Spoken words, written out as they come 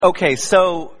Okay,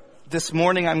 so this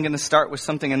morning I'm going to start with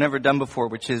something I've never done before,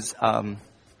 which is I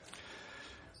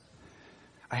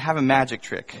have a magic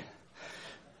trick.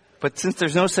 But since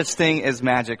there's no such thing as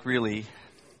magic, really,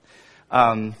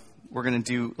 we're going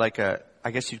to do like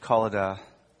I guess you'd call it a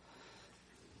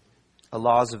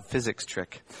laws of physics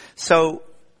trick. So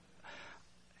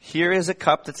here is a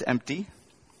cup that's empty,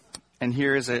 and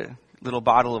here is a little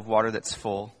bottle of water that's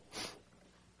full.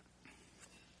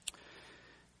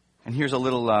 And here's a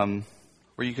little,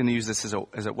 where you can use this as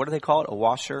a, what do they call it? A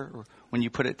washer? Or when you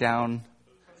put it down?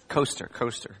 Coaster.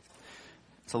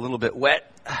 It's a little bit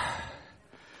wet.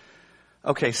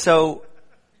 Okay, so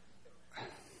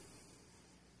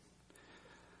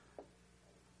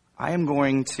I am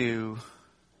going to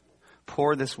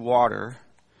pour this water,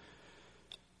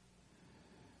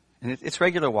 and it's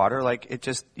regular water, like it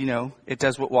just, it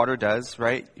does what water does,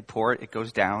 right? You pour it, it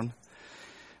goes down.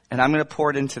 And I'm going to pour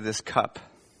it into this cup.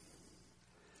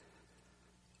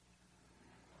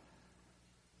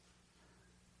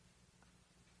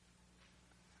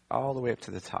 All the way up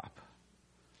to the top.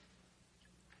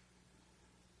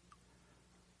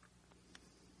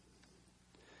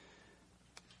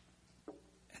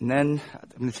 And then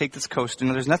I'm going to take this coaster.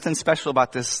 Now, there's nothing special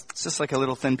about this. It's just like a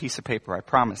little thin piece of paper, I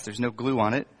promise. There's no glue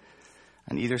on it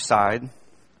on either side.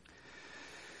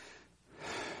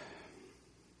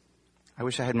 I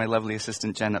wish I had my lovely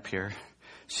assistant Jen up here.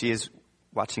 She is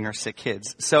watching our sick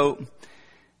kids. So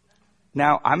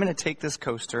now I'm going to take this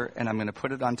coaster and I'm going to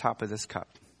put it on top of this cup.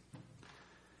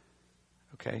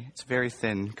 Okay, it's a very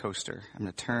thin coaster. I'm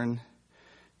going to turn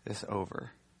this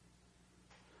over.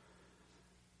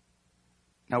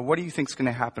 Now, what do you think is going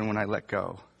to happen when I let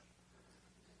go?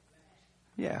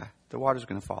 Yeah, the water's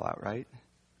going to fall out, right?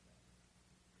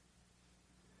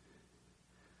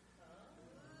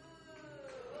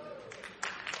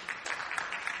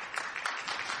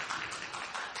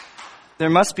 There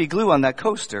must be glue on that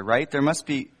coaster, right? There must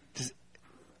be.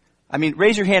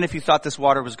 Raise your hand if you thought this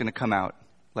water was going to come out.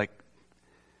 Like,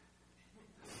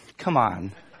 come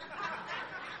on.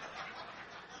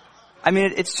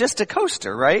 It's just a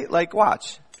coaster, right? Like,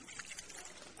 watch.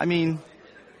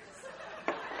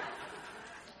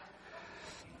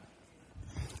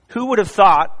 Who would have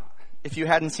thought, if you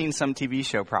hadn't seen some TV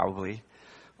show probably,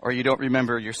 or you don't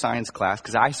remember your science class,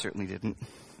 because I certainly didn't,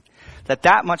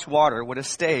 that much water would have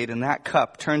stayed in that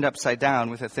cup turned upside down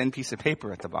with a thin piece of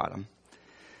paper at the bottom.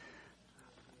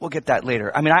 We'll get that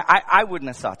later. I wouldn't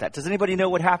have thought that. Does anybody know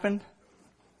what happened?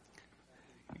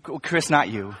 Chris, not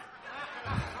you.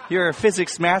 You're a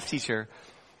physics math teacher.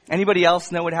 Anybody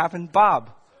else know what happened? Bob.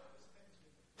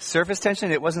 Surface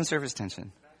tension? It wasn't surface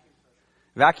tension.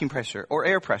 Vacuum pressure or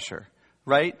air pressure,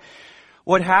 right?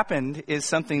 What happened is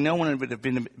something no one would have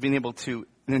been able to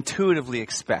intuitively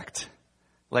expect.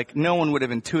 Like no one would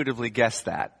have intuitively guessed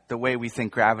that, the way we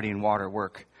think gravity and water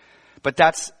work. But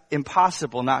that's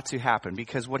impossible not to happen,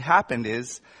 because what happened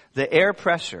is the air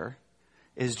pressure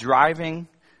is driving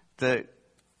the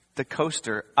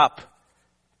coaster up,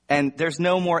 and there's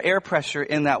no more air pressure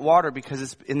in that water because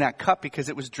it's in that cup, because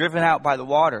it was driven out by the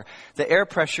water. The air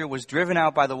pressure was driven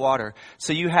out by the water.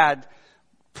 So you had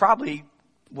probably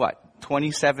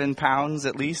 27 pounds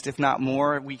at least, if not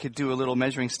more. We could do a little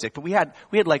measuring stick, but we had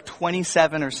like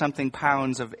 27 or something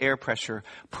pounds of air pressure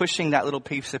pushing that little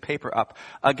piece of paper up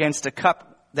against a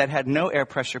cup that had no air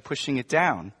pressure pushing it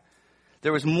down.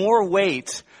 There was more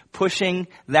weight pushing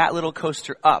that little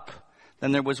coaster up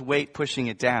than there was weight pushing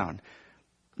it down.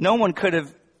 No one could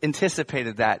have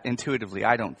anticipated that intuitively,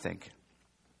 I don't think.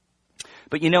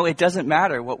 But it doesn't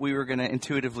matter what we were going to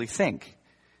intuitively think.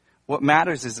 What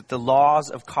matters is that the laws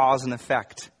of cause and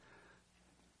effect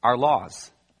are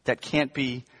laws that can't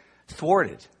be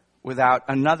thwarted without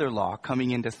another law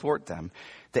coming in to thwart them.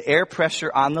 The air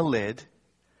pressure on the lid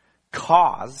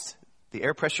the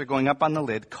air pressure going up on the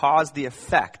lid caused the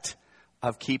effect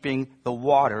of keeping the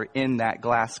water in that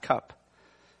glass cup.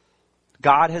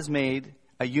 God has made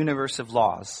a universe of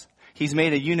laws. He's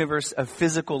made a universe of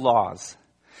physical laws.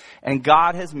 And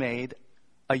God has made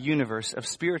a universe of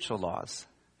spiritual laws.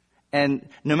 And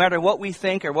no matter what we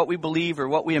think or what we believe or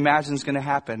what we imagine is going to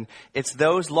happen, it's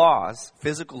those laws,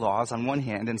 physical laws on one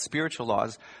hand and spiritual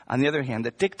laws on the other hand,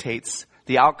 that dictates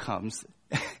the outcomes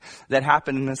that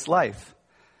happen in this life.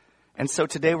 And so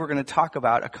today we're going to talk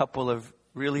about a couple of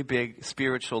really big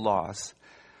spiritual laws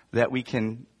that we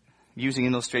can, using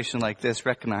an illustration like this,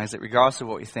 recognize that regardless of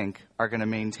what we think, are going to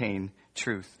maintain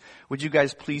truth. Would you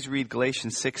guys please read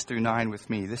Galatians 6 through 9 with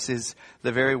me? This is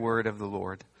the very word of the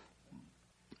Lord.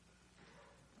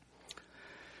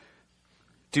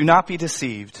 Do not be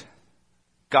deceived.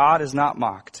 God is not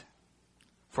mocked.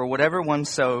 For whatever one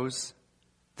sows,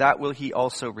 that will he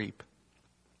also reap.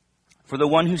 For the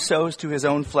one who sows to his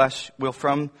own flesh will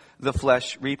from the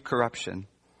flesh reap corruption.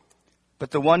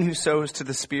 But the one who sows to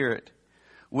the Spirit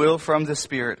will from the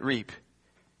Spirit reap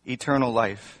eternal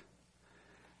life.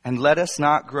 And let us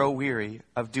not grow weary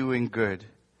of doing good,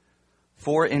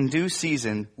 for in due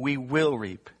season we will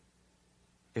reap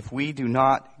if we do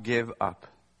not give up.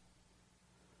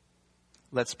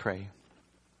 Let's pray.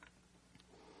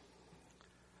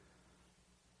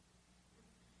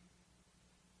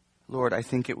 Lord, I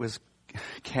think it was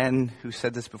Ken who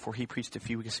said this before he preached a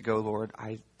few weeks ago, Lord.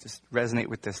 I just resonate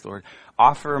with this, Lord.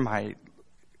 Offer my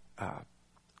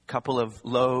couple of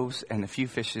loaves and a few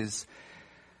fishes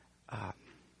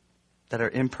that are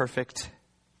imperfect,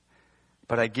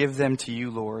 but I give them to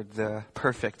you, Lord, the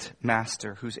perfect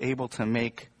master who's able to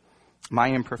make my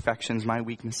imperfections, my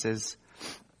weaknesses,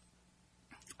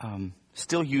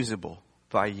 still usable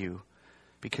by you,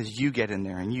 because you get in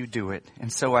there and you do it.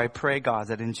 And so I pray, God,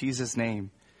 that in Jesus'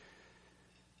 name,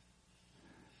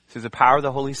 through the power of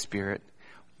the Holy Spirit,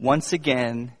 once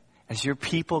again, as your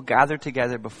people gather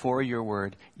together before your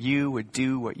word, you would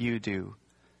do what you do.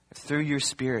 Through your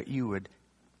Spirit, you would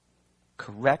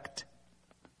correct,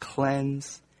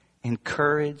 cleanse,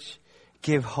 encourage,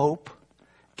 give hope,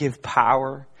 give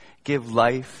power, give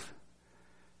life,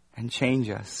 and change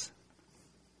us.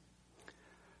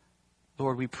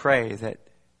 Lord, we pray that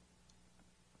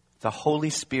the Holy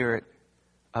Spirit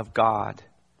of God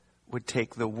would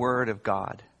take the Word of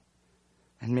God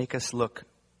and make us look,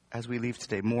 as we leave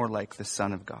today, more like the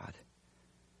Son of God.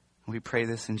 And we pray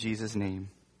this in Jesus' name.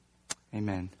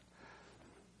 Amen.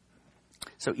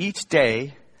 So each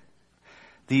day,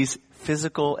 these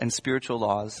physical and spiritual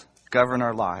laws govern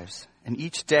our lives. And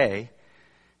each day,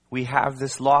 we have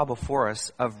this law before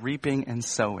us of reaping and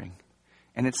sowing.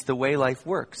 And it's the way life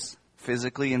works,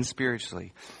 physically and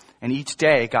spiritually. And each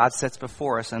day, God sets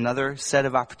before us another set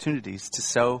of opportunities to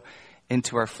sow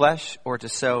into our flesh or to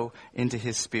sow into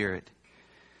His Spirit.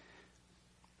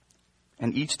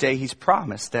 And each day He's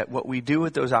promised that what we do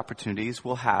with those opportunities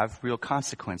will have real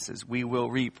consequences. We will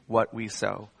reap what we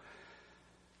sow.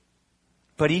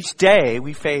 But each day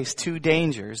we face two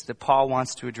dangers that Paul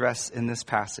wants to address in this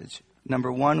passage.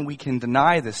 Number one, we can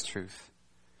deny this truth,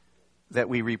 that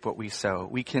we reap what we sow.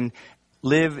 We can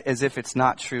live as if it's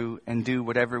not true and do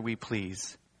whatever we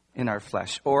please in our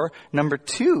flesh. Or number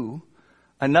two,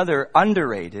 another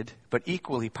underrated but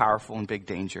equally powerful and big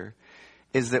danger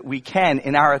is that we can,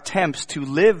 in our attempts to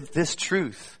live this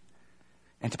truth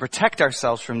and to protect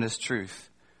ourselves from this truth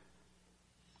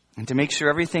and to make sure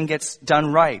everything gets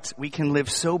done right, we can live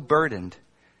so burdened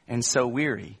and so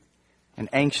weary and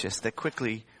anxious that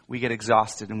quickly we get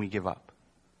exhausted and we give up.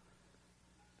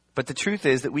 But the truth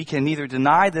is that we can neither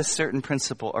deny this certain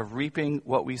principle of reaping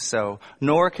what we sow,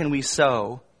 nor can we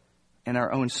sow in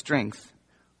our own strength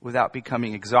without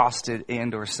becoming exhausted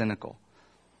and or cynical.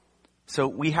 So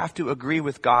we have to agree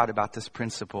with God about this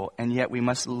principle, and yet we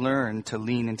must learn to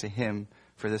lean into Him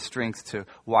for the strength to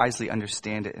wisely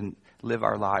understand it and live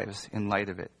our lives in light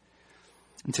of it.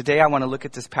 And today I want to look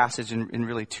at this passage in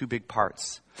really two big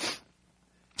parts.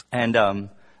 And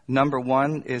number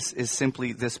one is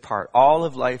simply this part. All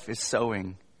of life is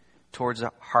sowing towards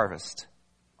a harvest.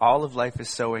 All of life is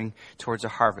sowing towards a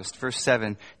harvest. Verse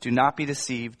 7, do not be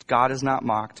deceived. God is not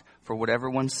mocked. For whatever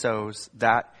one sows,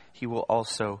 that he will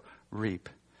also reap.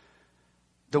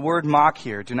 The word mock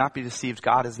here, do not be deceived.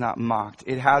 God is not mocked.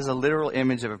 It has a literal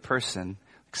image of a person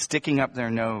sticking up their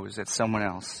nose at someone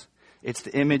else. It's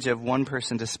the image of one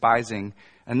person despising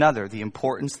another, the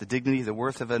importance, the dignity, the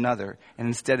worth of another, and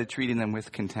instead of treating them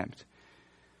with contempt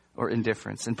or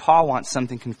indifference. And Paul wants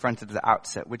something confronted at the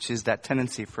outset, which is that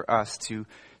tendency for us to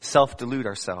self-delude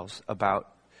ourselves about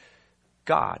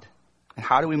God. And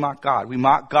how do we mock God? We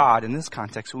mock God in this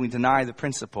context when we deny the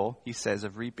principle, he says,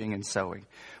 of reaping and sowing.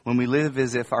 When we live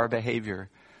as if our behavior,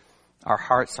 our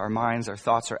hearts, our minds, our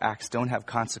thoughts, our acts don't have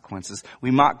consequences.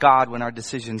 We mock God when our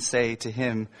decisions say to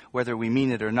Him, whether we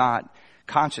mean it or not,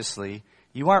 consciously,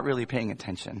 you aren't really paying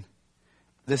attention.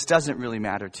 This doesn't really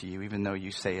matter to you, even though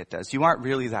you say it does. You aren't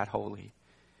really that holy.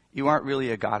 You aren't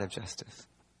really a God of justice.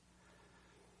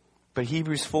 But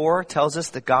Hebrews 4 tells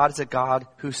us that God is a God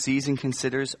who sees and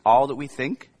considers all that we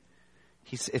think.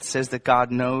 It says that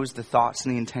God knows the thoughts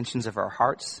and the intentions of our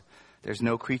hearts. There's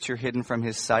no creature hidden from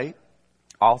His sight.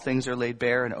 All things are laid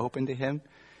bare and open to Him.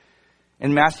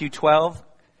 In Matthew 12,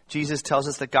 Jesus tells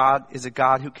us that God is a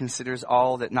God who considers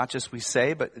all that not just we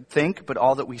say, but think, but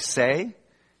all that we say.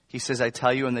 He says, I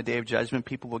tell you, on the day of judgment,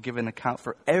 people will give an account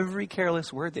for every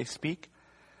careless word they speak.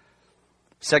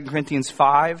 2 Corinthians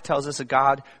 5 tells us a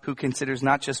God who considers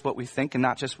not just what we think and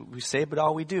not just what we say, but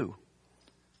all we do.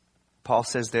 Paul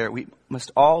says there, we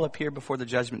must all appear before the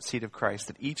judgment seat of Christ,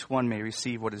 that each one may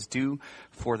receive what is due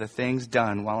for the things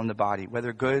done while in the body,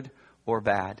 whether good or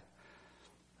bad.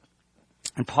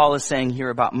 And Paul is saying here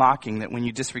about mocking, that when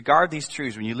you disregard these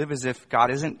truths, when you live as if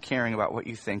God isn't caring about what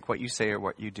you think, what you say, or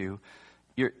what you do,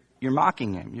 you're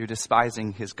mocking him. You're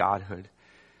despising his godhood.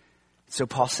 So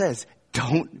Paul says,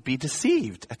 don't be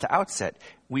deceived at the outset.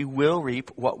 We will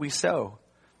reap what we sow.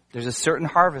 There's a certain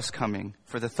harvest coming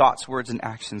for the thoughts, words, and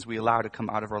actions we allow to come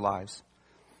out of our lives.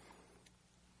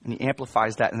 And he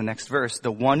amplifies that in the next verse.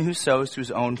 The one who sows to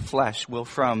his own flesh will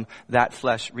from that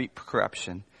flesh reap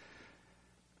corruption.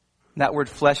 That word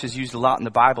flesh is used a lot in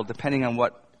the Bible. Depending on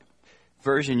what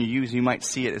version you use, you might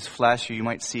see it as flesh, or you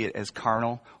might see it as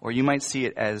carnal, or you might see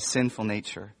it as sinful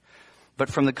nature. But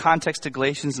from the context of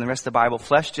Galatians and the rest of the Bible,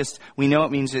 flesh we know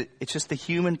it means it's just the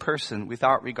human person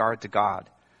without regard to God.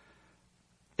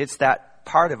 It's that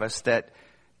part of us that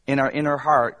in our inner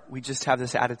heart, we just have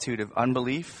this attitude of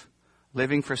unbelief,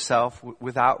 living for self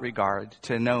without regard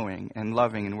to knowing and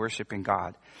loving and worshiping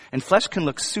God. And flesh can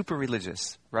look super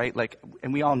religious, right?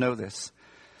 And we all know this.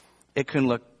 It can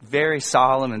look very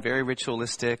solemn and very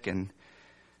ritualistic,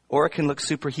 or it can look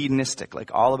super hedonistic,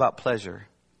 like all about pleasure.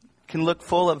 It can look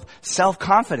full of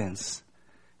self-confidence,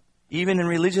 even in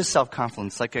religious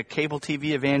self-confidence, like a cable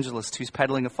TV evangelist who's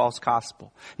peddling a false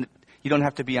gospel. You don't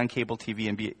have to be on cable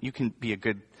TV you can be a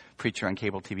good preacher on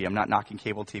cable TV. I'm not knocking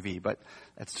cable TV, but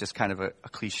that's just kind of a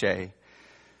cliche.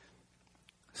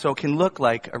 So it can look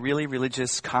like a really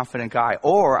religious, confident guy.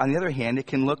 Or, on the other hand, it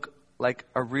can look like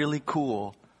a really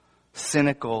cool,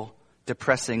 cynical,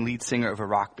 depressing lead singer of a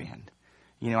rock band.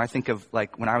 I think of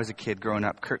when I was a kid growing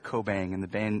up, Kurt Cobain and the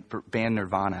band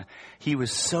Nirvana. He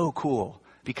was so cool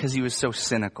because he was so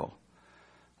cynical.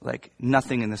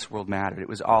 Nothing in this world mattered. It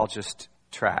was all just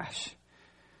trash.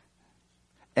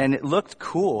 And it looked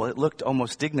cool. It looked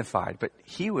almost dignified. But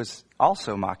he was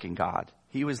also mocking God.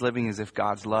 He was living as if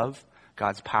God's love,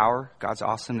 God's power, God's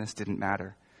awesomeness didn't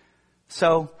matter.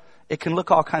 So it can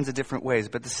look all kinds of different ways.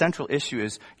 But the central issue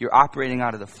is you're operating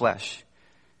out of the flesh.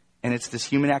 And it's this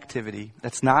human activity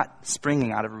that's not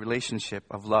springing out of a relationship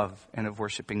of love and of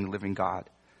worshiping the living God.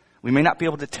 We may not be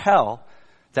able to tell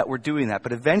that we're doing that,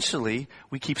 but eventually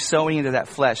we keep sowing into that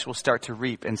flesh, we'll start to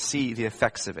reap and see the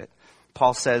effects of it.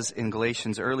 Paul says in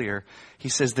Galatians earlier, he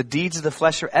says the deeds of the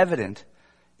flesh are evident.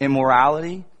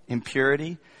 Immorality,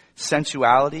 impurity,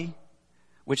 sensuality,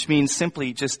 which means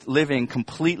simply just living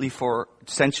completely for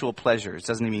sensual pleasures. It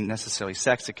doesn't mean necessarily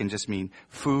sex. It can just mean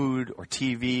food or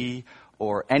TV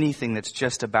or anything that's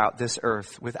just about this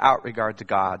earth without regard to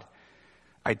God.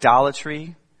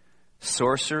 Idolatry,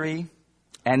 sorcery,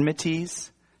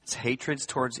 enmities, it's hatreds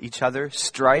towards each other,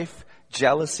 strife,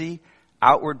 jealousy,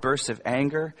 outward bursts of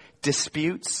anger,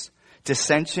 disputes,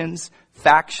 dissensions,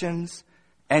 factions,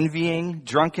 envying,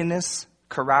 drunkenness,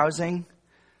 carousing,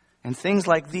 and things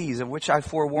like these, of which I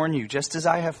forewarn you, just as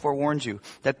I have forewarned you,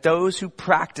 that those who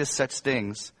practice such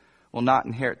things will not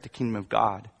inherit the kingdom of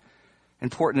God.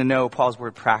 Important to know Paul's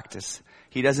word practice.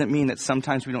 He doesn't mean that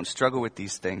sometimes we don't struggle with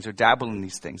these things or dabble in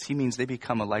these things. He means they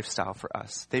become a lifestyle for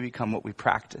us. They become what we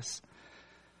practice.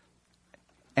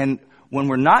 And when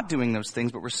we're not doing those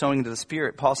things, but we're sowing into the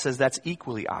Spirit, Paul says that's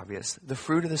equally obvious. The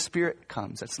fruit of the Spirit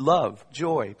comes. That's love,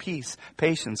 joy, peace,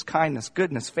 patience, kindness,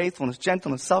 goodness, faithfulness,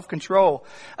 gentleness, self-control.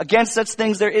 Against such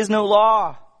things there is no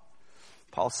law,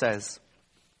 Paul says.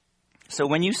 So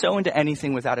when you sow into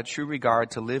anything without a true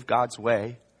regard to live God's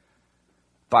way,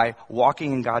 by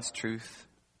walking in God's truth,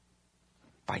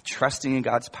 by trusting in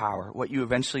God's power, what you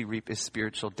eventually reap is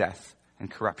spiritual death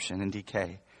and corruption and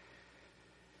decay.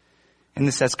 And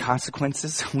this has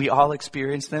consequences. We all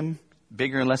experience them,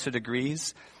 bigger and lesser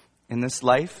degrees. In this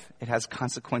life, it has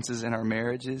consequences in our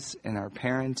marriages, in our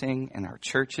parenting, in our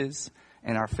churches,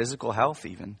 in our physical health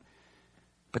even.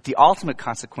 But the ultimate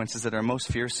consequences that are most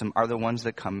fearsome are the ones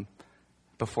that come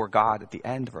before God at the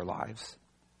end of our lives.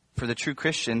 For the true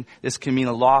Christian, this can mean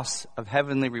a loss of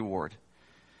heavenly reward.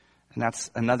 And that's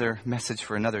another message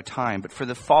for another time. But for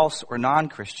the false or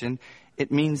non-Christian,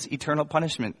 it means eternal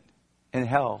punishment in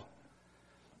hell.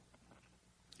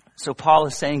 So Paul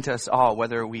is saying to us all,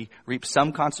 whether we reap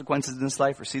some consequences in this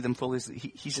life or see them fully,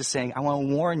 he's just saying, I want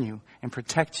to warn you and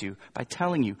protect you by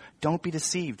telling you, don't be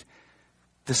deceived.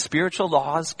 The spiritual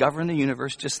laws govern the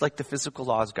universe just like the physical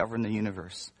laws govern the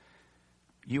universe.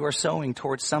 You are sowing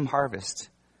towards some harvest.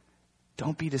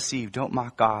 Don't be deceived. Don't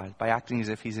mock God by acting as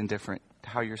if he's indifferent to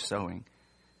how you're sowing.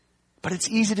 But it's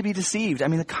easy to be deceived. I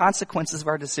mean, the consequences of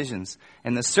our decisions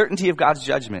and the certainty of God's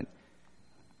judgment,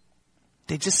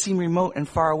 they just seem remote and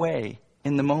far away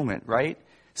in the moment, right?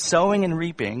 Sowing and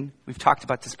reaping, we've talked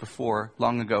about this before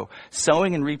long ago.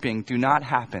 Sowing and reaping do not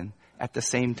happen at the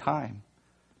same time.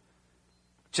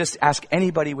 Just ask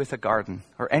anybody with a garden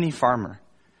or any farmer.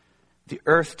 The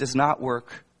earth does not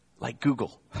work like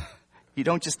Google. You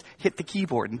don't just hit the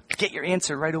keyboard and get your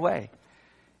answer right away.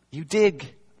 You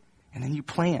dig, and then you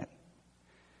plant,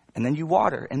 and then you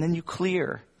water, and then you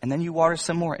clear, and then you water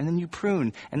some more, and then you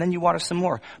prune, and then you water some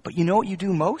more. But you know what you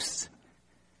do most?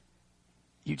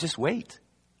 You just wait.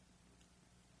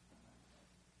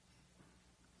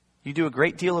 You do a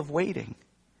great deal of waiting.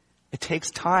 It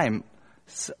takes time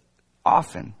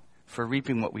often for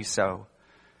reaping what we sow.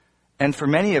 And for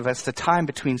many of us, the time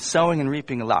between sowing and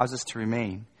reaping allows us to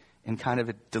remain in kind of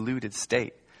a diluted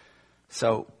state.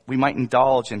 So we might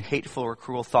indulge in hateful or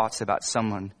cruel thoughts about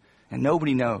someone, and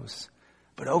nobody knows.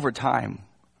 But over time,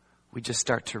 we just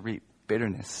start to reap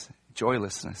bitterness,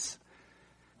 joylessness,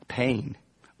 pain.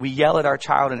 We yell at our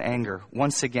child in anger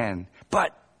once again,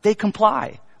 but they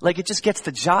comply. Like it just gets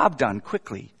the job done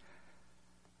quickly.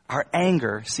 Our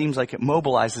anger seems like it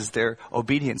mobilizes their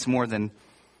obedience more than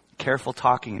careful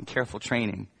talking and careful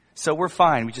training. So we're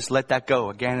fine. We just let that go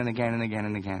again and again and again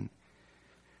and again.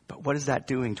 But what is that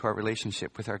doing to our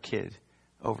relationship with our kid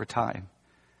over time?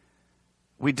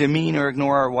 We demean or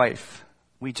ignore our wife.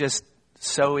 We just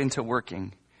sow into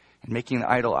working and making an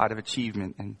idol out of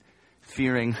achievement and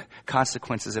fearing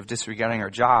consequences of disregarding our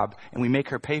job, and we make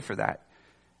her pay for that.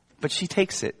 But she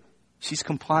takes it. She's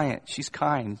compliant. She's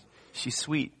kind. She's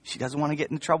sweet. She doesn't want to get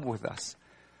into trouble with us.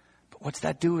 But what's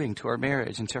that doing to our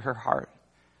marriage and to her heart?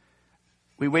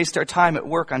 We waste our time at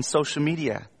work on social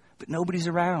media, but nobody's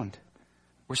around.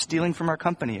 We're stealing from our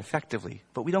company effectively,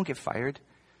 but we don't get fired.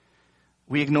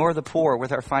 We ignore the poor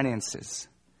with our finances.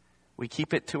 We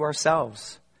keep it to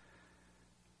ourselves.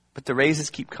 But the raises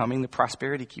keep coming, the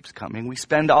prosperity keeps coming. We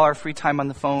spend all our free time on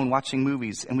the phone watching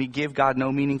movies, and we give God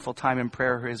no meaningful time in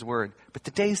prayer or His Word. But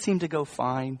the days seem to go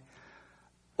fine.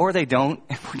 Or they don't,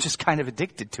 and we're just kind of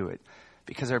addicted to it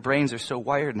because our brains are so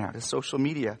wired now to social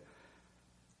media.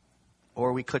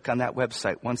 Or we click on that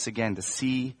website once again to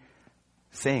see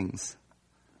things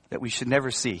that we should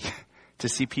never see, to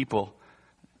see people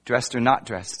dressed or not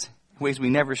dressed, ways we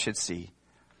never should see.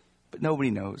 But nobody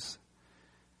knows.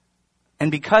 And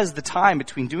because the time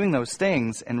between doing those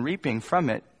things and reaping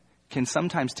from it can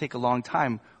sometimes take a long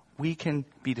time, we can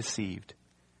be deceived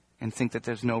and think that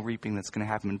there's no reaping that's going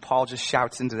to happen. And Paul just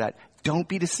shouts into that, don't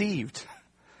be deceived.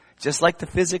 Just like the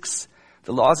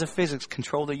laws of physics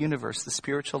control the universe, the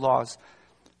spiritual laws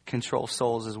control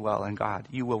souls as well and God.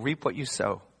 You will reap what you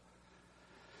sow.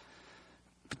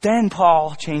 But then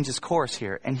Paul changes course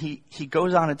here, and he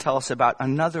goes on to tell us about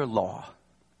another law.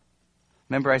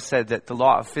 Remember I said that the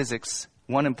law of physics,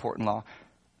 one important law,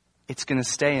 it's going to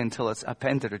stay until it's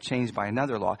upended or changed by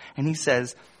another law. And he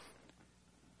says,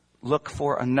 look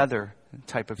for another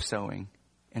type of sowing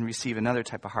and receive another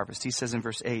type of harvest. He says in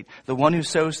verse 8, the one who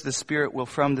sows to the Spirit will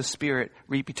from the Spirit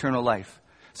reap eternal life.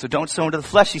 So don't sow into the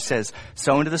flesh, he says,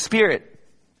 sow into the Spirit.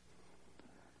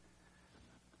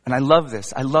 And I love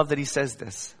this. I love that he says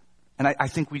this. And I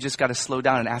think we just got to slow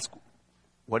down and ask,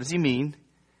 what does he mean?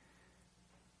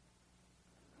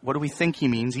 What do we think he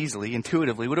means easily,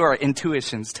 intuitively? What do our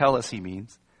intuitions tell us he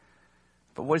means?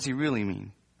 But what does he really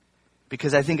mean?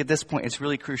 Because I think at this point it's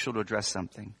really crucial to address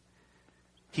something.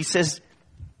 He says,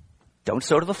 don't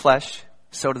sow to the flesh,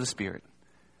 sow to the Spirit.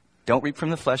 Don't reap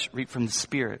from the flesh, reap from the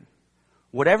Spirit.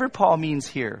 Whatever Paul means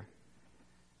here,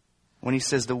 when he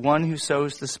says the one who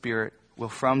sows the Spirit will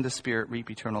from the Spirit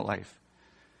reap eternal life,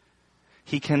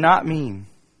 he cannot mean,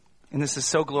 and this is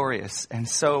so glorious and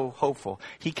so hopeful,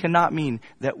 he cannot mean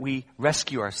that we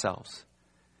rescue ourselves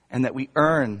and that we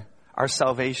earn our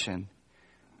salvation,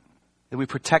 that we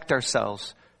protect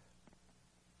ourselves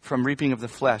from reaping of the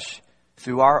flesh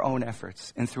through our own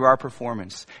efforts and through our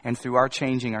performance and through our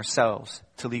changing ourselves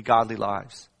to lead godly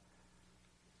lives.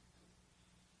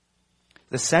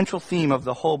 The central theme of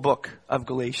the whole book of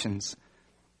Galatians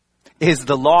is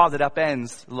the law that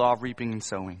upends the law of reaping and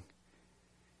sowing.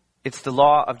 It's the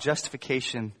law of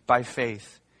justification by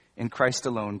faith in Christ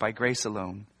alone, by grace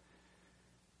alone.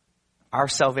 Our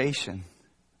salvation,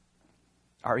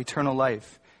 our eternal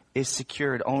life, is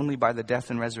secured only by the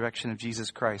death and resurrection of Jesus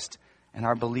Christ and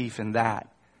our belief in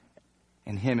that,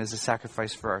 in Him as a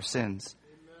sacrifice for our sins.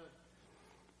 Amen.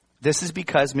 This is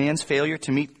because man's failure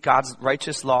to meet God's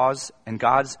righteous laws and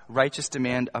God's righteous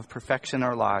demand of perfection in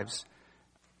our lives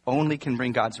only can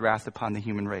bring God's wrath upon the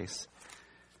human race.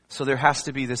 So there has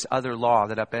to be this other law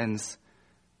that upends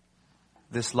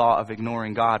this law of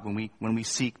ignoring God when we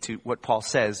seek to, what Paul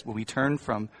says, when we turn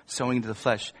from sowing into the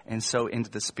flesh and sow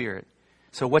into the Spirit.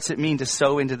 So what's it mean to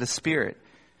sow into the Spirit?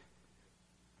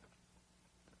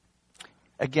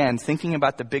 Again, thinking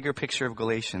about the bigger picture of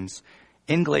Galatians,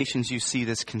 In Galatians, you see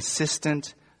this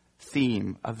consistent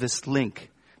theme of this link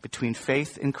between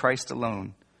faith in Christ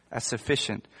alone as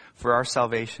sufficient for our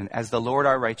salvation, as the Lord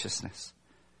our righteousness,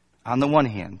 on the one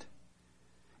hand,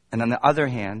 and on the other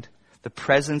hand, the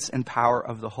presence and power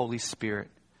of the Holy Spirit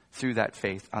through that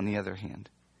faith on the other hand.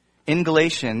 In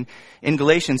Galatians,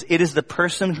 it is the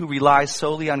person who relies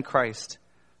solely on Christ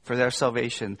for their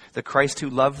salvation, the Christ who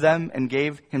loved them and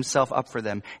gave himself up for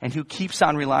them, and who keeps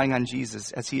on relying on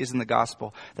Jesus as he is in the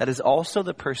gospel. That is also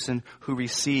the person who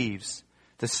receives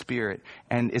the Spirit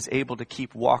and is able to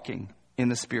keep walking in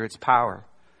the Spirit's power.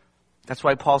 That's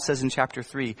why Paul says in chapter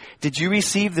 3, did you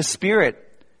receive the Spirit?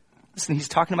 Listen, he's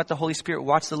talking about the Holy Spirit.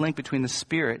 Watch the link between the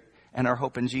Spirit and our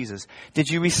hope in Jesus. Did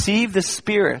you receive the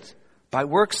Spirit by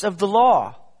works of the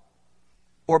law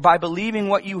or by believing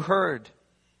what you heard?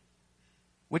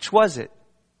 Which was it?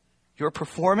 Your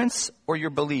performance or your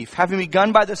belief? Having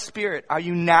begun by the Spirit, are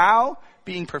you now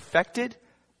being perfected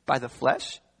by the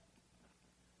flesh?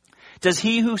 Does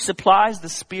he who supplies the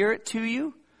Spirit to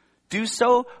you do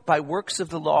so by works of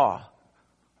the law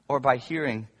or by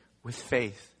hearing with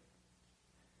faith?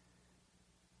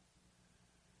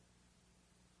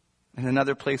 In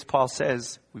another place, Paul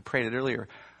says, we prayed it earlier,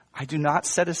 I do not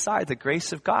set aside the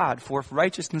grace of God, for if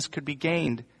righteousness could be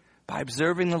gained by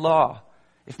observing the law,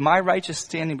 if my righteous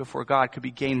standing before God could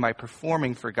be gained by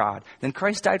performing for God, then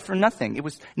Christ died for nothing. It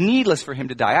was needless for him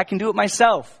to die. I can do it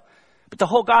myself. But the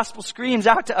whole gospel screams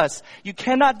out to us, you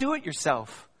cannot do it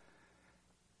yourself.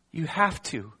 You have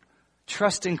to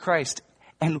trust in Christ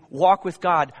and walk with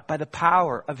God by the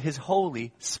power of his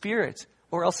Holy Spirit,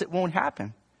 or else it won't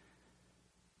happen.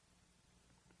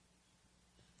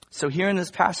 So here in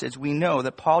this passage, we know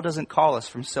that Paul doesn't call us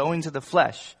from sowing to the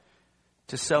flesh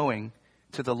to sowing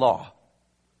to the law.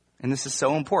 And this is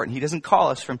so important. He doesn't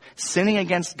call us from sinning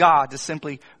against God to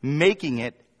simply making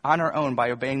it on our own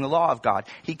by obeying the law of God.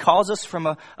 He calls us from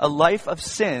a life of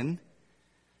sin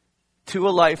to a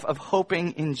life of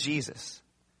hoping in Jesus.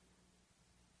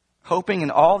 Hoping in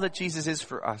all that Jesus is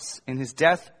for us, in his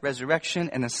death,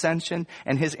 resurrection, and ascension,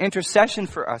 and his intercession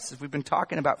for us, as we've been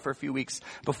talking about for a few weeks,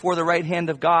 before the right hand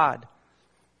of God.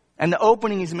 And the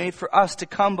opening he's made for us to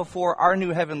come before our new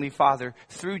heavenly Father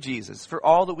through Jesus, for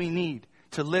all that we need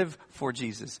to live for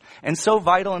Jesus. And so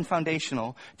vital and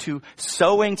foundational to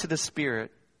sowing to the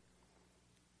Spirit.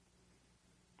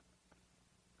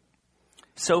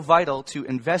 So vital to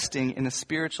investing in a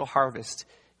spiritual harvest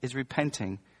is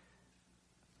repenting.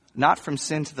 Not from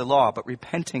sin to the law, but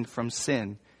repenting from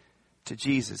sin to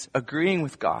Jesus. Agreeing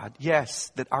with God,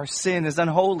 yes, that our sin is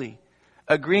unholy.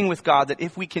 Agreeing with God that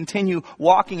if we continue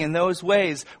walking in those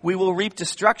ways, we will reap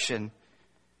destruction.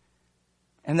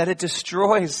 And that it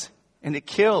destroys and it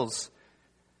kills.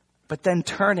 But then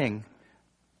turning,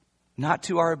 not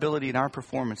to our ability and our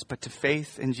performance, but to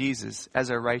faith in Jesus as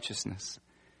our righteousness.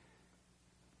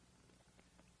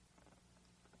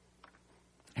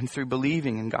 And through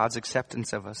believing in God's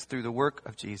acceptance of us, through the work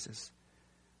of Jesus,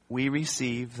 we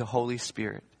receive the Holy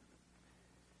Spirit.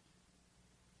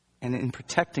 And in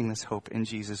protecting this hope in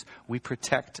Jesus, we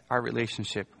protect our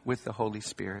relationship with the Holy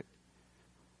Spirit.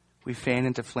 We fan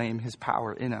into flame his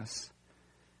power in us.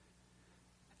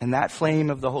 And that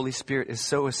flame of the Holy Spirit is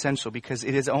so essential because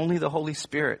it is only the Holy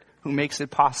Spirit who makes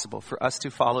it possible for us to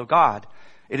follow God.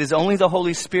 It is only the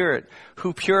Holy Spirit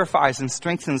who purifies and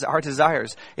strengthens our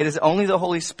desires. It is only the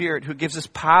Holy Spirit who gives us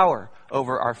power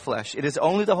over our flesh. It is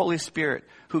only the Holy Spirit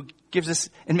who gives us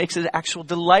and makes it an actual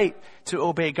delight to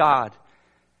obey God.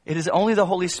 It is only the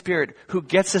Holy Spirit who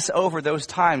gets us over those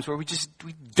times where we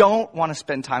don't want to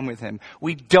spend time with him.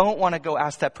 We don't want to go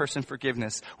ask that person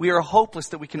forgiveness. We are hopeless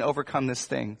that we can overcome this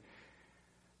thing.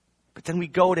 But then we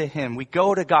go to him, we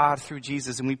go to God through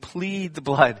Jesus, and we plead the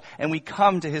blood, and we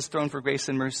come to his throne for grace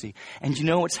and mercy. And you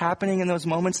know what's happening in those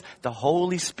moments? The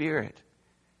Holy Spirit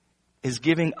is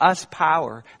giving us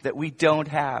power that we don't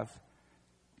have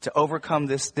to overcome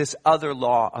this other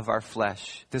law of our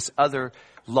flesh, this other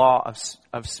law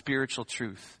of spiritual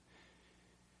truth.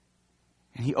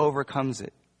 And he overcomes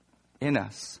it in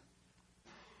us.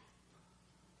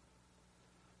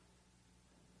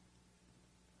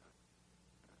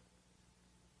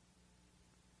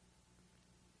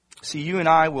 See, you and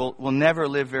I will never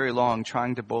live very long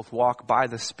trying to both walk by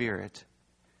the Spirit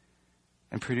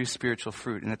and produce spiritual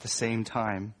fruit and at the same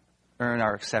time earn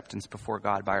our acceptance before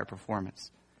God by our performance.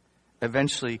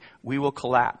 Eventually, we will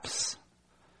collapse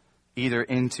either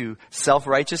into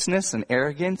self-righteousness and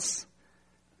arrogance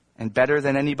and better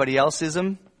than anybody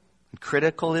elseism and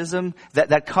criticalism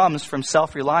that comes from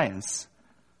self-reliance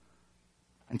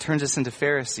and turns us into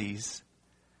Pharisees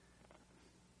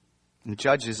and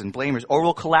judges and blamers, or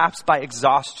we'll collapse by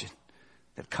exhaustion,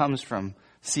 that comes from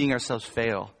seeing ourselves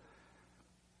fail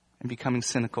and becoming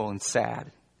cynical and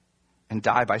sad and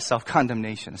die by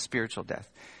self-condemnation, a spiritual death.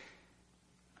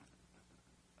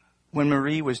 When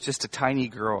Marie was just a tiny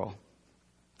girl,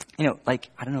 I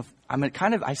don't know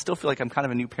if I still feel like I'm kind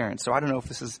of a new parent, so I don't know if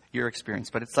this is your experience,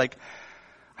 but it's like,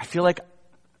 I feel like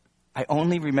I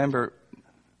only remember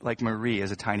like Marie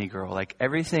as a tiny girl. Like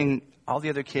everything, all the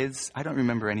other kids, I don't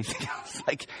remember anything else.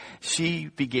 Like she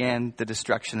began the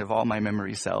destruction of all my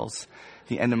memory cells,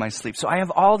 the end of my sleep. So I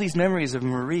have all these memories of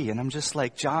Marie, and I'm just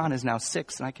like, John is now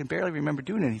 6, and I can barely remember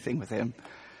doing anything with him.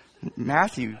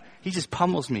 Matthew, he just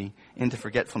pummels me into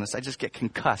forgetfulness. I just get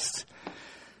concussed.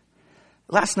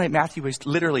 Last night, Matthew was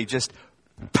literally just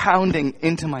pounding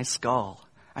into my skull.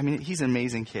 I mean, he's an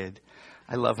amazing kid.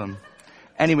 I love him.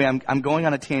 Anyway, I'm going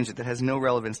on a tangent that has no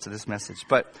relevance to this message.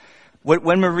 But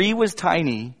when Marie was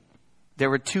tiny, there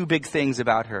were 2 big things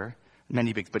about her.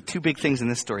 Many big, but 2 big things in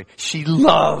this story. She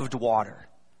loved water.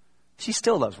 She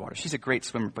still loves water. She's a great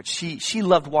swimmer, but she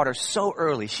loved water so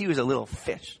early. She was a little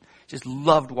fish. Just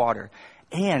loved water.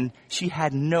 And she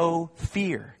had no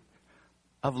fear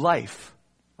of life.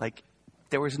 Like,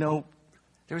 there was no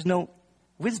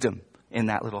wisdom in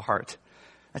that little heart.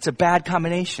 That's a bad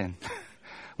combination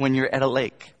when you're at a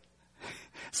lake.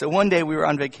 So one day we were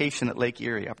on vacation at Lake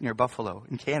Erie up near Buffalo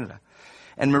in Canada.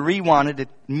 And Marie wanted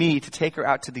me to take her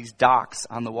out to these docks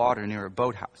on the water near a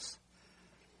boathouse.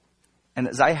 And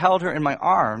as I held her in my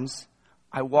arms,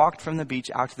 I walked from the beach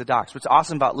out to the docks. What's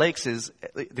awesome about lakes is,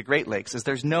 the Great Lakes, is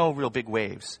there's no real big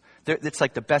waves. It's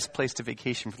like the best place to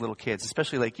vacation for little kids,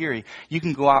 especially Lake Erie. You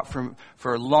can go out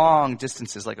for long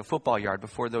distances, like a football yard,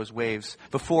 before the waves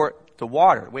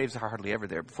are hardly ever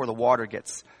there, before the water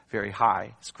gets very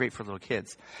high. It's great for little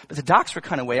kids. But the docks were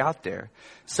kind of way out there.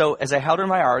 So as I held her in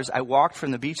my arms, I walked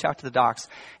from the beach out to the docks,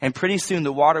 and pretty soon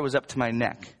the water was up to my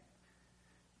neck.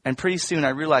 And pretty soon I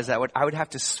realized that I would have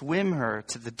to swim her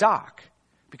to the dock,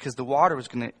 because the water was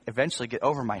going to eventually get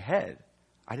over my head.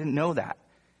 I didn't know that.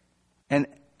 And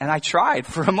I tried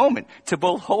for a moment to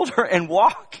both hold her and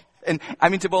walk.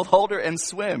 To both hold her and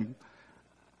swim.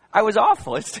 I was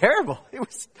awful. It's terrible. It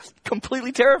was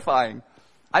completely terrifying.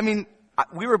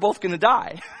 We were both going to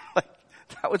die.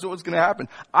 That was what was going to happen.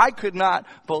 I could not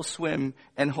both swim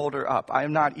and hold her up. I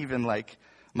am not even like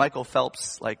Michael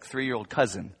Phelps' 3-year-old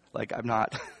cousin. I'm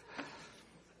not.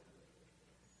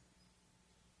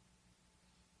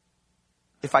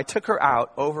 If I took her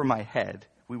out over my head,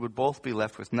 we would both be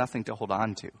left with nothing to hold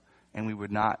on to, and we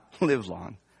would not live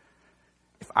long.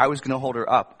 If I was going to hold her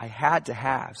up, I had to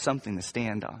have something to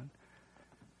stand on.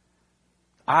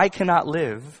 I cannot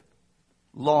live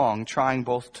long trying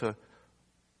both to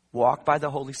walk by the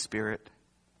Holy Spirit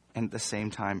and at the same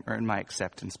time earn my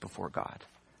acceptance before God.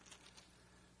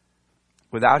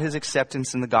 Without His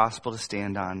acceptance in the gospel to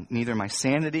stand on, neither my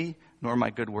sanity nor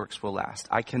my good works will last.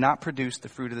 I cannot produce the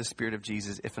fruit of the Spirit of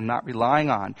Jesus if I'm not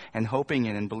relying on and hoping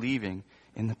in and believing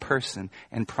in the person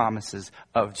and promises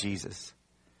of Jesus,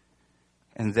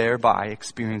 and thereby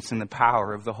experiencing the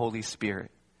power of the Holy Spirit.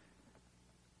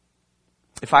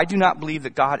 If I do not believe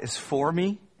that God is for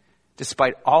me,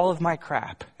 despite all of my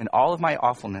crap and all of my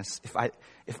awfulness,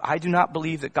 if I do not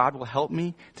believe that God will help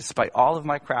me, despite all of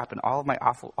my crap and all of my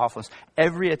awfulness,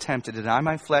 every attempt to deny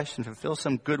my flesh and fulfill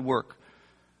some good work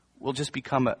will just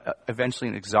become eventually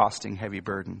an exhausting, heavy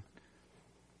burden.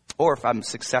 Or if I'm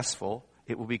successful,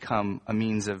 it will become a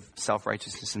means of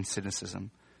self-righteousness and cynicism.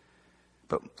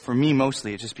 But for me,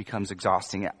 mostly, it just becomes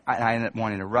exhausting. I end up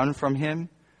wanting to run from Him,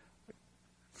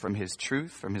 from His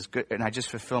truth, from His good, and I just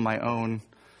fulfill my own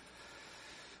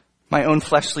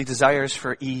fleshly desires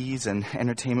for ease and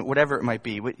entertainment, whatever it might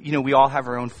be. We all have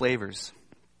our own flavors.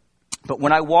 But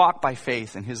when I walk by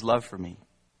faith in His love for me,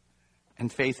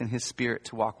 and faith in His Spirit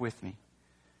to walk with me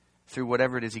through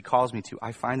whatever it is He calls me to,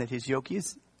 I find that His yoke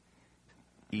is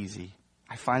easy.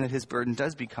 I find that His burden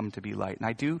does become to be light, and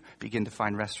I do begin to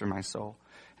find rest for my soul.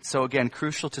 So again,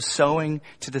 crucial to sowing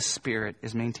to the Spirit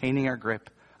is maintaining our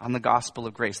grip on the gospel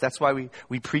of grace. That's why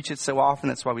we preach it so often.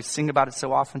 That's why we sing about it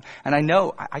so often. And I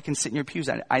know I can sit in your pews.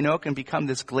 I know it can become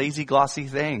this glazy, glossy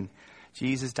thing.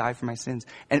 Jesus died for my sins.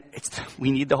 And we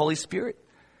need the Holy Spirit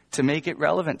to make it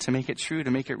relevant, to make it true,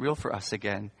 to make it real for us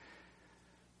again.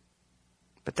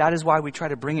 But that is why we try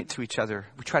to bring it to each other.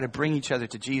 We try to bring each other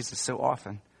to Jesus so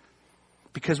often.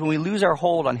 Because when we lose our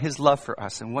hold on His love for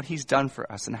us and what He's done for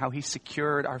us and how He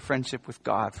secured our friendship with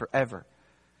God forever,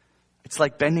 it's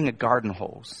like bending a garden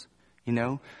hose,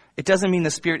 It doesn't mean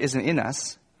the Spirit isn't in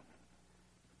us.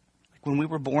 Like when we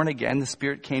were born again, the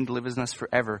Spirit came to live in us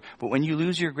forever. But when you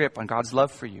lose your grip on God's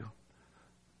love for you,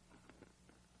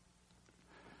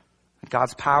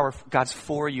 God's power, God's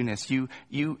for you-ness. You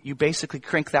basically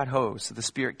crank that hose so the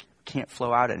Spirit can't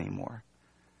flow out anymore.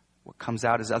 What comes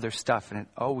out is other stuff, and it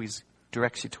always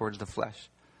directs you towards the flesh.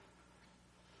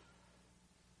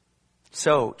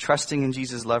 So, trusting in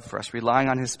Jesus' love for us, relying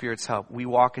on His Spirit's help, we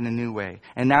walk in a new way.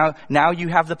 And now you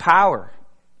have the power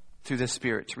through the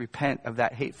Spirit to repent of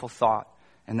that hateful thought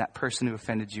and that person who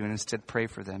offended you, and instead pray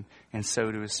for them and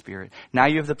sow to His Spirit. Now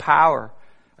you have the power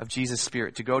of Jesus'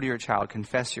 Spirit to go to your child,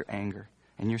 confess your anger,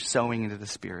 and you're sowing into the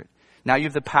Spirit. Now you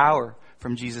have the power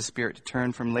from Jesus' Spirit to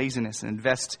turn from laziness and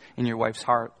invest in your wife's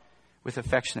heart with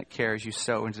affectionate care as you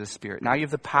sow into the Spirit. Now you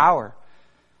have the power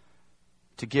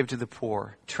to give to the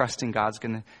poor, trusting God's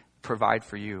going to provide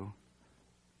for you.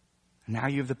 Now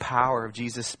you have the power of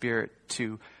Jesus' Spirit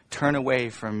to turn away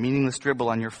from meaningless dribble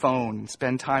on your phone and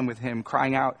spend time with Him,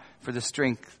 crying out for the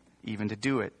strength even to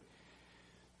do it,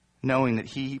 knowing that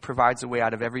He provides a way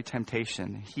out of every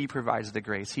temptation. He provides the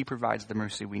grace. He provides the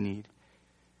mercy we need.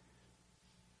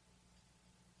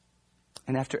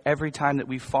 And after every time that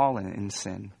we've fallen in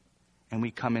sin and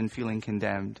we come in feeling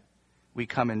condemned, we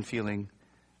come in feeling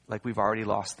like we've already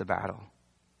lost the battle.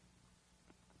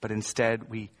 But instead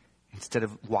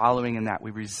of wallowing in that,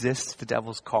 we resist the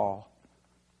devil's call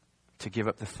to give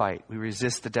up the fight. We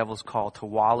resist the devil's call to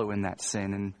wallow in that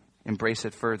sin and embrace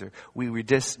it further. We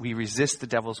resist the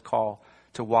devil's call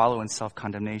to wallow in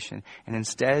self-condemnation. And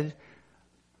instead,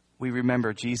 we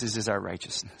remember Jesus is our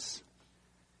righteousness.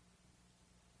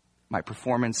 My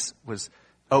performance was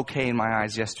okay in my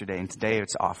eyes yesterday, and today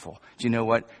it's awful. Do you know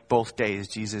what? Both days,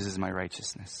 Jesus is my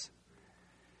righteousness.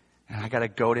 And I got to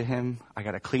go to Him. I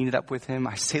got to clean it up with Him.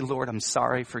 I say, Lord, I'm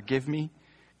sorry. Forgive me.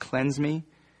 Cleanse me.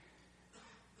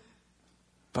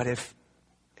 But if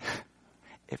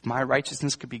my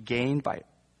righteousness could be gained by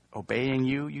obeying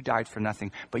you, you died for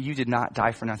nothing. But you did not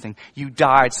die for nothing. You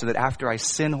died so that after I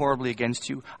sin horribly against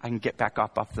you, I can get back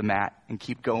up off the mat and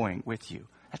keep going with you.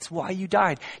 That's why you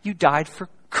died. You died for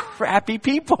crappy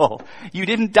people. You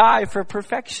didn't die for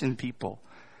perfection people.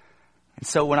 And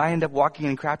so when I end up walking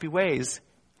in crappy ways,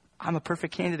 I'm a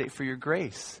perfect candidate for your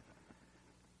grace.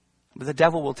 But the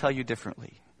devil will tell you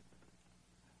differently.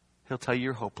 He'll tell you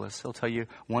you're hopeless. He'll tell you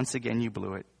once again you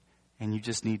blew it. And you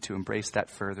just need to embrace that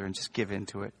further and just give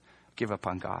into it. Give up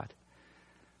on God.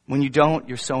 When you don't,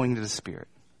 you're sowing to the Spirit.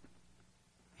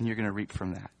 And you're going to reap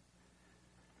from that.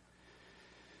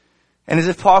 And as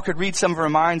if Paul could read some of our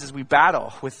minds as we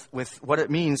battle with what it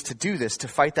means to do this, to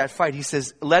fight that fight, he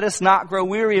says, let us not grow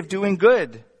weary of doing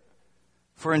good,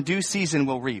 for in due season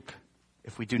we'll reap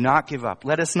if we do not give up.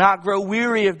 Let us not grow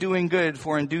weary of doing good,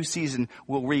 for in due season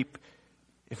we'll reap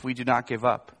if we do not give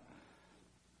up.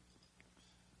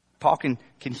 Paul can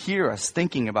hear us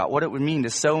thinking about what it would mean to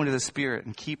sow into the Spirit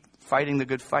and keep fighting the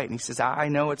good fight. And he says, I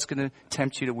know it's going to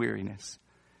tempt you to weariness.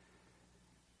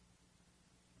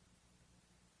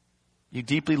 You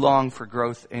deeply long for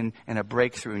growth and a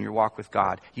breakthrough in your walk with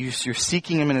God. You're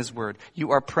seeking Him in His Word.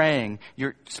 You are praying.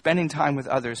 You're spending time with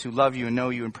others who love you and know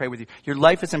you and pray with you. Your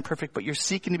life isn't perfect, but you're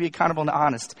seeking to be accountable and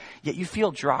honest. Yet you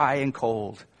feel dry and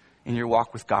cold in your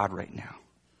walk with God right now.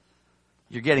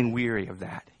 You're getting weary of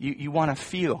that. You want to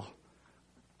feel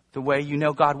the way you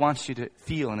know God wants you to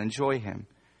feel and enjoy Him.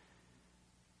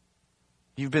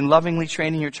 You've been lovingly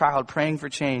training your child, praying for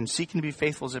change, seeking to be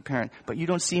faithful as a parent, but you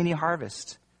don't see any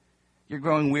harvest. You're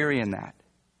growing weary in that.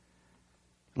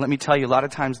 Let me tell you, a lot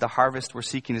of times the harvest we're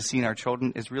seeking to see in our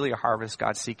children is really a harvest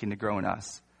God's seeking to grow in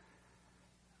us.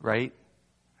 Right?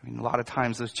 I mean, a lot of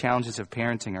times those challenges of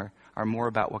parenting are more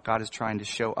about what God is trying to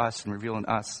show us and reveal in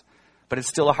us. But it's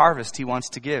still a harvest He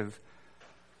wants to give.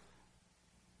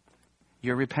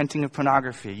 You're repenting of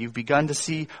pornography. You've begun to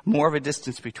see more of a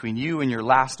distance between you and your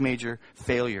last major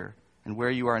failure and where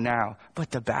you are now.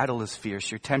 But the battle is fierce.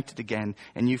 You're tempted again,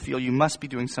 and you feel you must be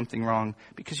doing something wrong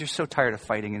because you're so tired of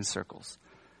fighting in circles.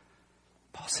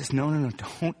 Paul says, no,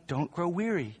 don't grow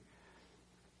weary.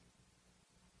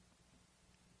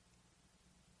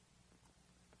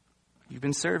 You've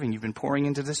been serving. You've been pouring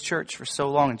into this church for so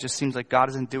long. It just seems like God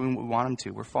isn't doing what we want Him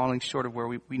to. We're falling short of where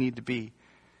we need to be.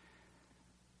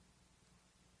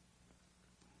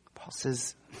 Paul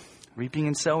says, reaping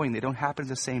and sowing, they don't happen at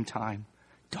the same time.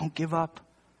 Don't give up.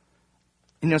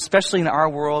 You know, especially in our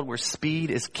world where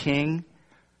speed is king,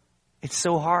 it's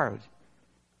so hard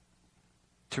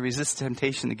to resist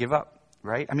temptation to give up,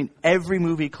 right? I mean, every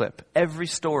movie clip, every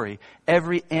story,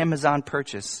 every Amazon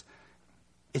purchase,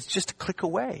 it's just a click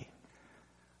away.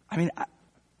 I mean,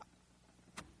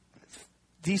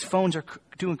 these phones are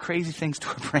doing crazy things to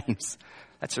our brains.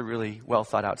 That's a really well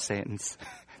thought out sentence.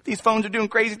 These phones are doing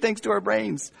crazy things to our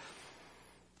brains.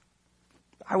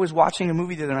 I was watching a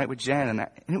movie the other night with Jen, and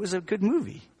it was a good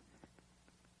movie.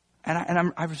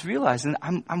 And I was realizing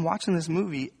I'm watching this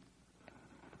movie,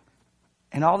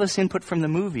 and all this input from the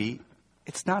movie,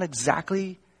 it's not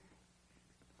exactly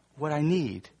what I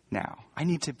need now. I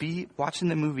need to be watching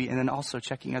the movie and then also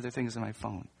checking other things on my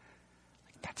phone.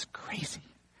 Like, that's crazy.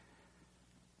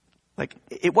 Like,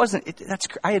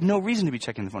 I had no reason to be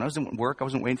checking the phone. I wasn't at work. I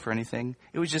wasn't waiting for anything.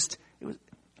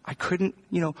 I couldn't,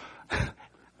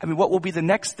 I mean, what will be the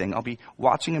next thing? I'll be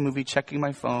watching a movie, checking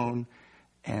my phone,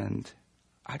 and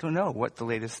I don't know what the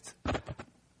latest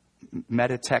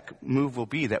meta tech move will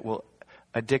be that will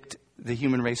addict the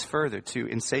human race further to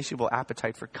insatiable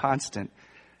appetite for constant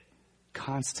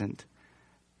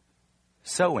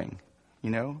sowing,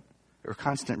 or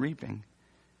constant reaping.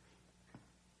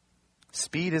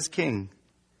 Speed is king.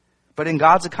 But in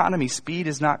God's economy, speed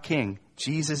is not king.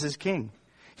 Jesus is king.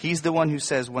 He's the one who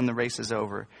says when the race is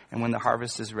over and when the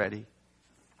harvest is ready.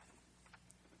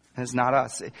 And it's not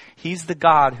us. He's the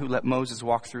God who let Moses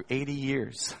walk through 80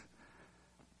 years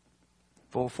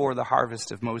before the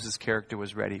harvest of Moses' character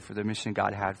was ready for the mission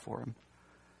God had for him.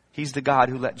 He's the God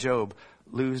who let Job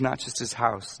lose not just his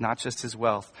house, not just his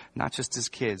wealth, not just his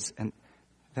kids, and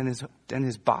then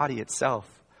his body itself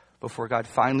before God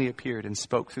finally appeared and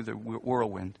spoke through the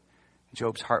whirlwind.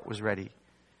 Job's heart was ready.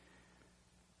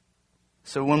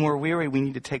 So when we're weary, we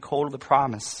need to take hold of the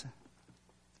promise.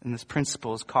 And this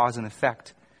principle is cause and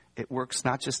effect. It works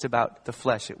not just about the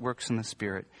flesh, it works in the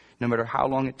spirit. No matter how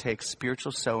long it takes,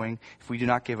 spiritual sowing, if we do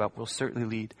not give up, will certainly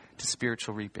lead to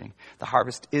spiritual reaping. The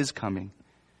harvest is coming.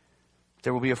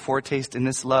 There will be a foretaste in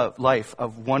this life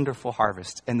of wonderful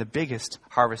harvest. And the biggest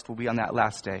harvest will be on that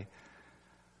last day,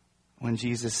 when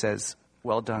Jesus says,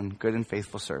 "Well done, good and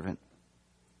faithful servant."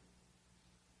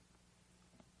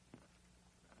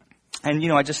 And,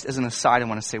 I just, as an aside, I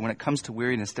want to say, when it comes to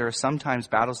weariness, there are sometimes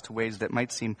battles to wage that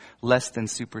might seem less than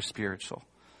super spiritual.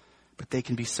 But they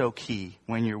can be so key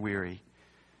when you're weary.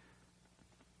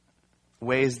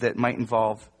 Ways that might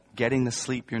involve getting the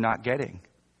sleep you're not getting.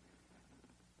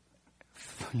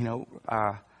 Jen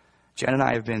and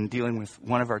I have been dealing with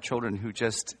one of our children who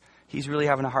he's really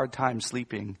having a hard time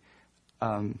sleeping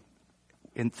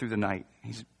through the night.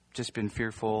 He's just been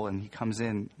fearful, and he comes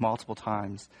in multiple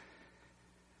times.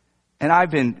 And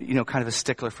I've been, kind of a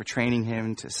stickler for training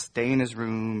him to stay in his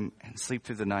room and sleep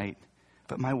through the night.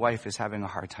 But my wife is having a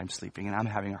hard time sleeping, and I'm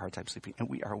having a hard time sleeping, and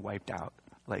we are wiped out.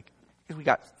 Because we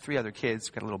got 3 other kids,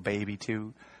 we got a little baby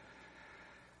too.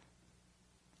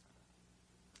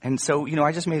 And so,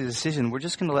 I just made a decision. We're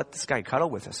just going to let this guy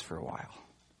cuddle with us for a while.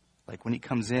 When he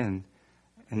comes in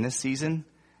this season,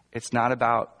 it's not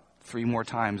about 3 more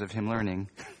times of him learning.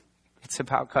 It's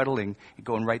about cuddling and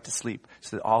going right to sleep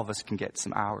so that all of us can get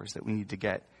some hours that we need to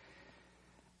get.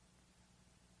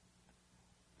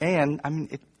 And,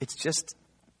 it's just,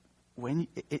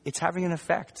 it's having an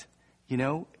effect.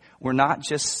 We're not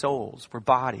just souls, we're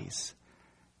bodies.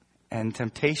 And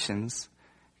temptations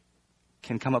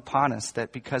can come upon us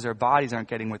that because our bodies aren't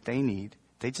getting what they need,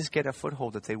 they just get a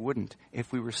foothold that they wouldn't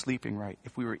if we were sleeping right,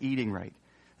 if we were eating right.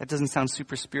 That doesn't sound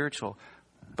super spiritual,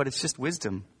 but it's just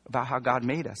wisdom about how God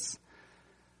made us.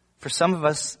 For some of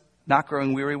us, not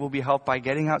growing weary will be helped by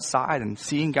getting outside and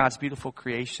seeing God's beautiful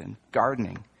creation,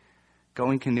 gardening,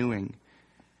 going canoeing,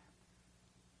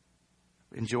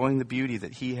 enjoying the beauty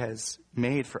that He has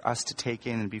made for us to take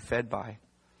in and be fed by.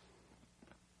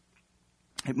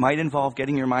 It might involve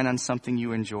getting your mind on something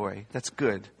you enjoy. That's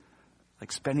good.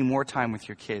 Like spending more time with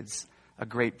your kids, a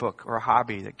great book, or a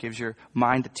hobby that gives your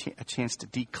mind a chance to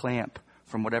declamp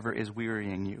from whatever is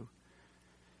wearying you.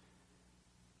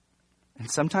 And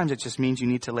sometimes it just means you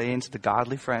need to lay into the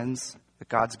godly friends that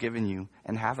God's given you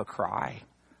and have a cry.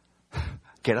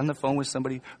 Get on the phone with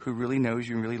somebody who really knows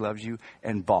you and really loves you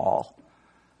and bawl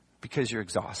because you're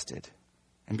exhausted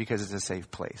and because it's a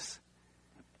safe place.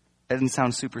 That doesn't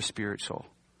sound super spiritual,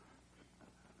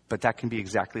 but that can be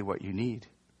exactly what you need.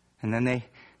 And then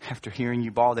after hearing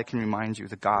you bawl, they can remind you of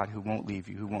the God who won't leave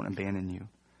you, who won't abandon you.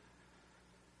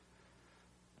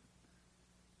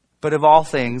 But of all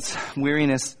things,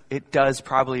 weariness, it does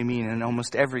probably mean in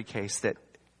almost every case that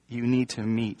you need to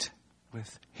meet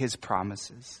with His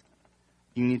promises.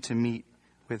 You need to meet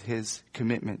with His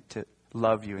commitment to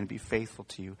love you and be faithful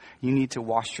to you. You need to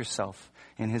wash yourself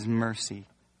in His mercy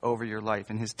over your life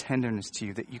and His tenderness to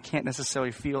you that you can't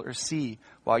necessarily feel or see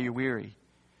while you're weary.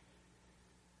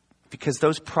 Because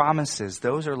those promises,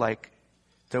 those are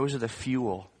the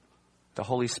fuel. The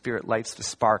Holy Spirit lights the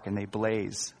spark and they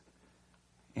blaze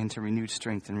into renewed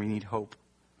strength and renewed hope.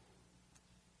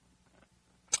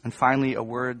 And finally, a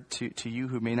word to you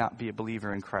who may not be a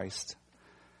believer in Christ.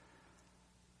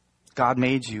 God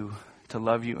made you to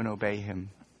love you and obey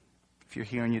Him. If you're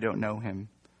here and you don't know Him,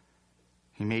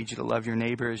 He made you to love your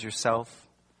neighbor as yourself.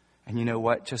 And you know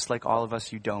what? Just like all of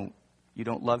us, you don't. You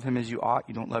don't love him as you ought.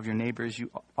 You don't love your neighbor as you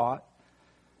ought.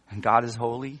 And God is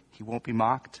holy. He won't be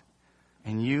mocked.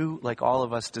 And you, like all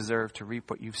of us, deserve to reap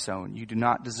what you've sown. You do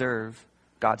not deserve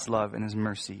God's love and his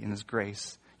mercy and his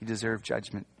grace. You deserve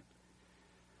judgment.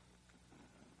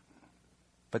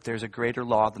 But there's a greater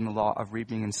law than the law of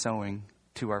reaping and sowing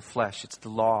to our flesh. It's the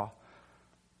law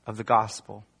of the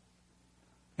gospel,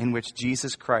 in which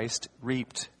Jesus Christ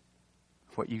reaped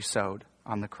what you sowed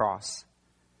on the cross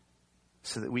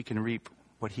so that we can reap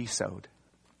what he sowed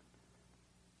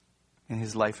in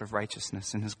his life of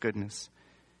righteousness and his goodness.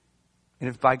 And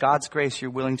if by God's grace you're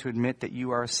willing to admit that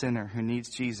you are a sinner who needs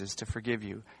Jesus to forgive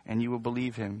you, and you will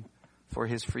believe him for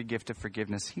his free gift of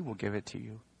forgiveness, he will give it to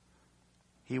you.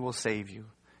 He will save you.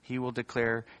 He will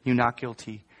declare you not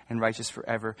guilty and righteous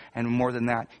forever. And more than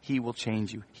that, he will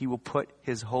change you. He will put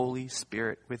his Holy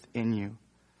Spirit within you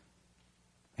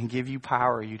and give you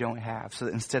power you don't have, so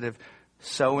that instead of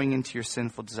sowing into your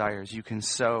sinful desires, you can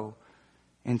sow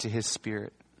into his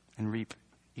Spirit and reap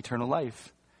eternal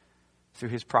life through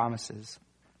his promises.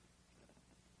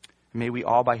 May we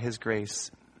all, by his grace,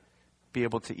 be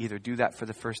able to either do that for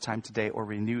the first time today or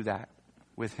renew that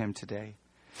with him today.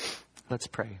 Let's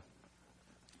pray.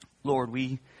 Lord,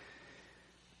 we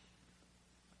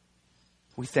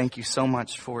thank you so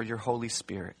much for your Holy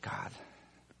Spirit, God.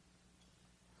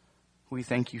 We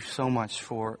thank you so much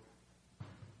for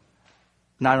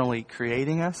not only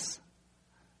creating us,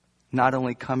 not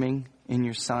only coming in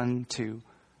your Son to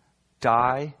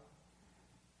die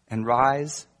and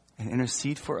rise and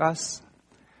intercede for us,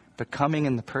 but coming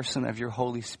in the person of your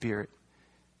Holy Spirit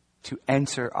to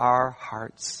enter our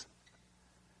hearts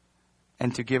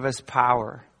and to give us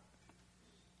power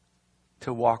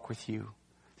to walk with you,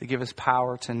 to give us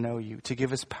power to know you, to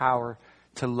give us power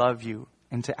to love you,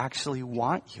 and to actually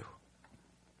want you.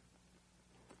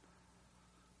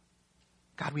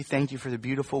 God, we thank you for the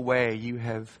beautiful way you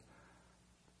have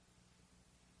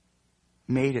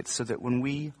made it so that when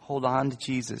we hold on to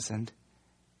Jesus and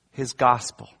his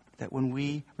gospel, that when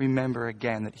we remember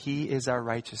again that he is our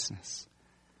righteousness,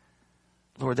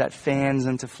 Lord, that fans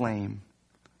into flame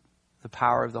the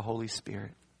power of the Holy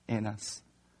Spirit in us,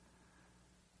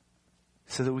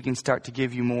 so that we can start to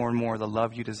give you more and more the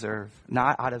love you deserve,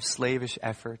 not out of slavish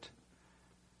effort,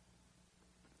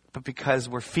 but because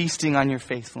we're feasting on your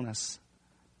faithfulness,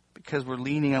 because we're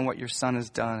leaning on what your Son has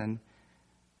done,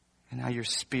 and how your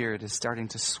Spirit is starting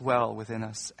to swell within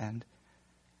us and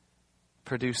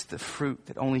produce the fruit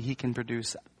that only he can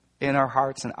produce in our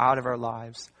hearts and out of our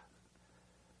lives.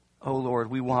 Oh Lord,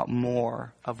 we want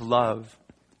more of love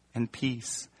and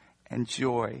peace and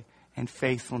joy and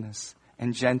faithfulness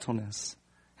and gentleness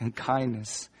and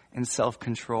kindness and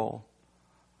self-control.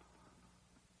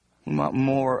 We want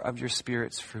more of your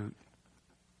Spirit's fruit.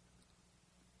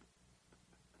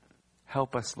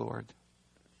 Help us, Lord,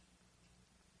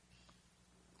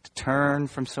 to turn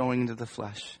from sowing into the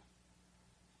flesh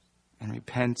and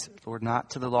repent, Lord,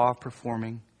 not to the law of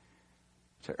performing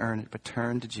to earn it, but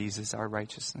turn to Jesus, our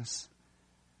righteousness,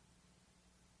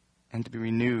 and to be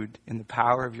renewed in the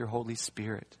power of your Holy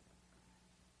Spirit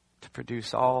to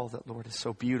produce all that, Lord, is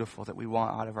so beautiful that we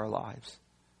want out of our lives.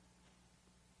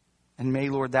 And may,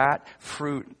 Lord, that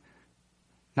fruit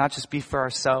not just be for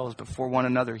ourselves, but for one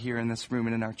another here in this room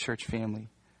and in our church family.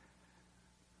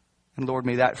 And Lord,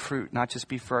 may that fruit not just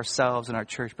be for ourselves and our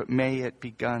church, but may it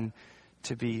begun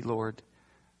to be, Lord,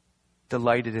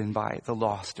 delighted in by the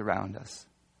lost around us.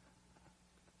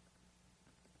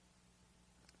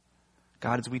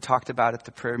 God, as we talked about at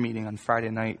the prayer meeting on Friday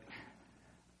night,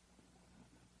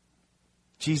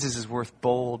 Jesus is worth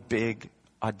bold, big,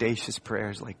 audacious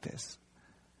prayers like this.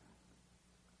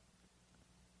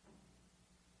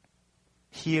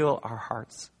 Heal our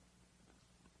hearts.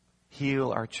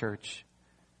 Heal our church.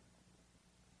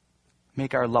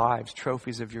 Make our lives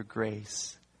trophies of your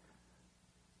grace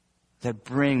that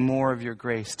bring more of your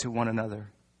grace to one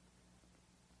another,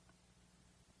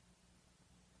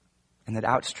 and that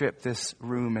outstrip this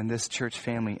room and this church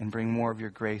family and bring more of your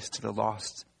grace to the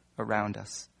lost around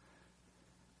us.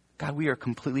 God, we are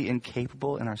completely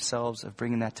incapable in ourselves of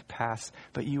bringing that to pass,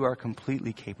 but you are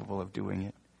completely capable of doing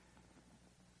it.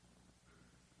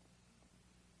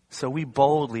 So we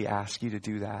boldly ask you to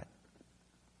do that.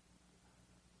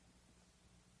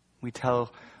 We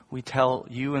tell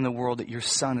you and the world that your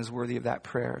Son is worthy of that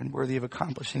prayer and worthy of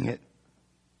accomplishing it.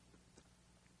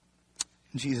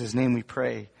 In Jesus' name we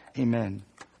pray. Amen.